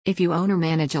If you own or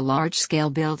manage a large-scale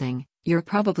building, you're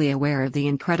probably aware of the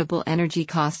incredible energy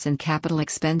costs and capital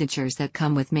expenditures that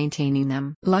come with maintaining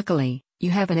them. Luckily,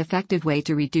 you have an effective way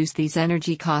to reduce these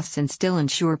energy costs and still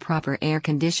ensure proper air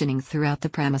conditioning throughout the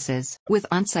premises. With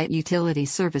On-Site Utility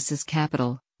Services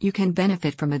Capital, you can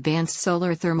benefit from advanced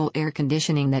solar thermal air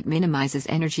conditioning that minimizes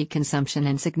energy consumption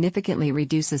and significantly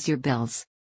reduces your bills.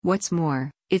 What's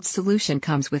more, its solution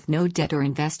comes with no debt or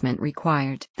investment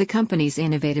required. The company's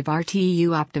innovative RTU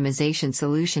optimization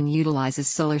solution utilizes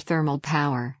solar thermal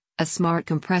power, a smart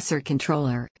compressor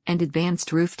controller, and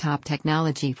advanced rooftop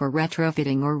technology for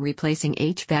retrofitting or replacing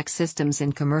HVAC systems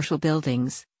in commercial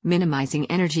buildings, minimizing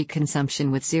energy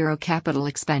consumption with zero capital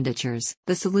expenditures.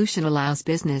 The solution allows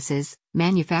businesses,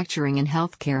 manufacturing and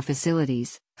healthcare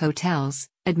facilities, hotels,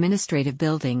 administrative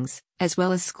buildings, as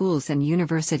well as schools and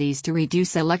universities to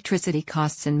reduce electricity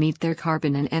costs and meet their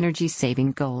carbon and energy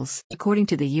saving goals. According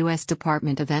to the U.S.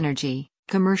 Department of Energy,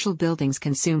 commercial buildings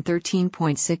consume 13.6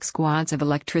 gigawatts of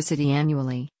electricity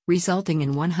annually, resulting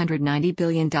in $190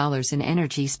 billion in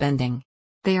energy spending.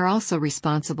 They are also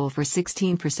responsible for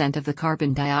 16% of the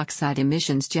carbon dioxide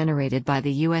emissions generated by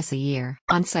the U.S. a year.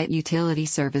 On-Site Utility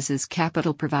Services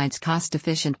Capital provides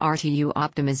cost-efficient RTU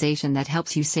optimization that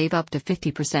helps you save up to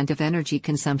 50% of energy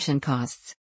consumption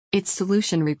costs. Its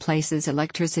solution replaces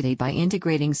electricity by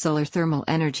integrating solar thermal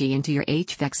energy into your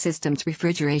HVAC system's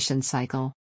refrigeration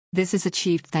cycle. This is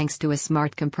achieved thanks to a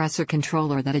smart compressor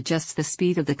controller that adjusts the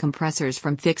speed of the compressors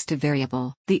from fixed to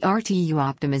variable. The RTU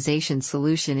optimization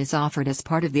solution is offered as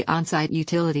part of the On-Site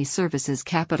Utility Services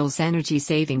Capital's Energy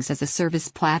Savings as a Service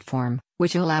platform,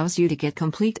 which allows you to get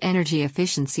complete energy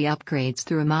efficiency upgrades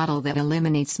through a model that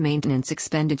eliminates maintenance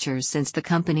expenditures since the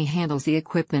company handles the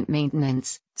equipment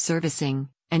maintenance, servicing,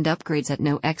 and upgrades at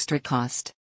no extra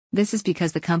cost. This is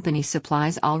because the company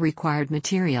supplies all required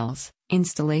materials,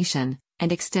 installation,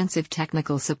 and extensive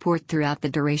technical support throughout the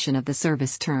duration of the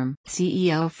service term.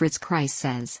 CEO Fritz Kreis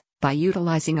says, by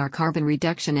utilizing our carbon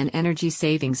reduction and energy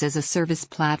savings as a service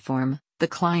platform, the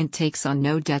client takes on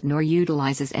no debt nor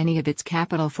utilizes any of its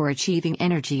capital for achieving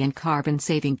energy and carbon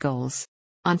saving goals.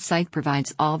 On-Site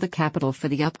provides all the capital for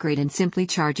the upgrade and simply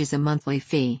charges a monthly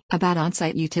fee. About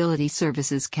On-Site Utility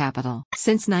Services Capital.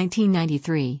 Since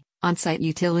 1993, On-Site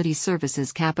Utility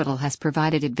Services Capital has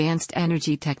provided advanced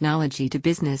energy technology to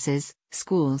businesses,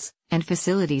 schools, and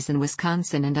facilities in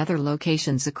Wisconsin and other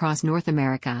locations across North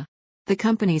America. The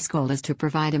company's goal is to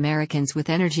provide Americans with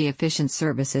energy-efficient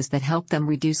services that help them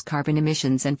reduce carbon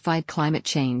emissions and fight climate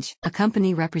change. A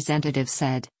company representative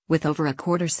said, with over a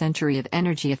quarter-century of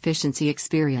energy efficiency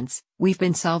experience, we've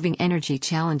been solving energy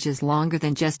challenges longer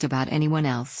than just about anyone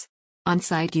else.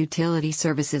 On-Site Utility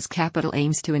Services Capital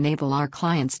aims to enable our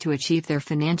clients to achieve their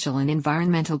financial and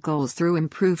environmental goals through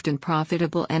improved and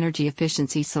profitable energy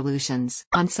efficiency solutions.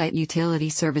 On-Site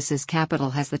Utility Services Capital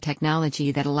has the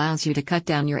technology that allows you to cut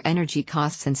down your energy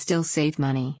costs and still save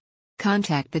money.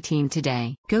 Contact the team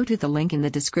today. Go to the link in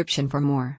the description for more.